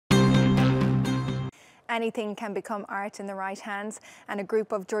Anything can become art in the right hands, and a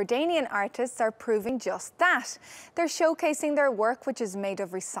group of Jordanian artists are proving just that. They're showcasing their work, which is made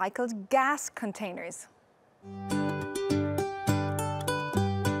of recycled gas containers.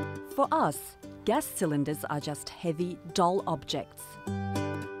 For us, gas cylinders are just heavy, dull objects.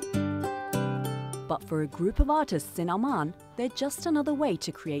 But for a group of artists in Oman, they're just another way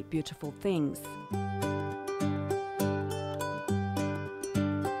to create beautiful things.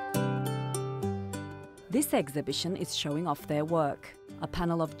 This exhibition is showing off their work. A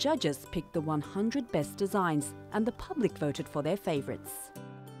panel of judges picked the 100 best designs, and the public voted for their favorites.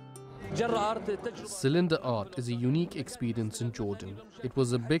 Cylinder art is a unique experience in Jordan. It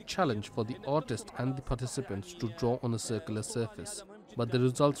was a big challenge for the artist and the participants to draw on a circular surface, but the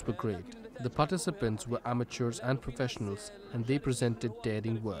results were great. The participants were amateurs and professionals, and they presented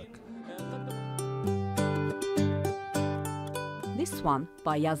daring work. This one,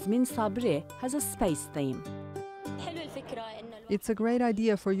 by Yasmin Sabri, has a space theme. It's a great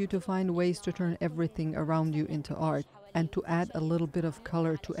idea for you to find ways to turn everything around you into art and to add a little bit of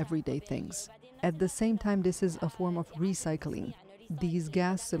color to everyday things. At the same time, this is a form of recycling. These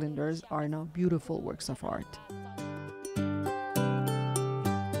gas cylinders are now beautiful works of art.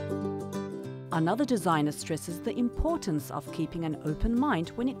 Another designer stresses the importance of keeping an open mind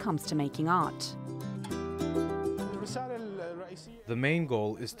when it comes to making art. The main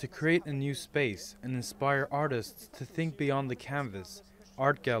goal is to create a new space and inspire artists to think beyond the canvas,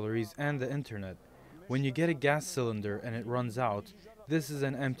 art galleries, and the internet. When you get a gas cylinder and it runs out, this is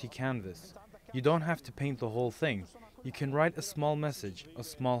an empty canvas. You don't have to paint the whole thing. You can write a small message, a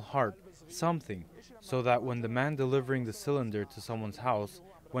small heart, something, so that when the man delivering the cylinder to someone's house,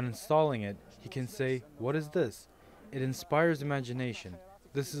 when installing it, he can say, "What is this?" It inspires imagination.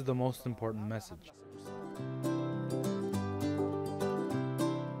 This is the most important message.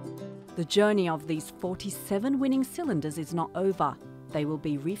 The journey of these 47 winning cylinders is not over. They will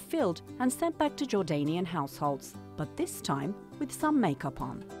be refilled and sent back to Jordanian households, but this time with some makeup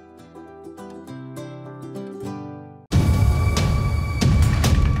on.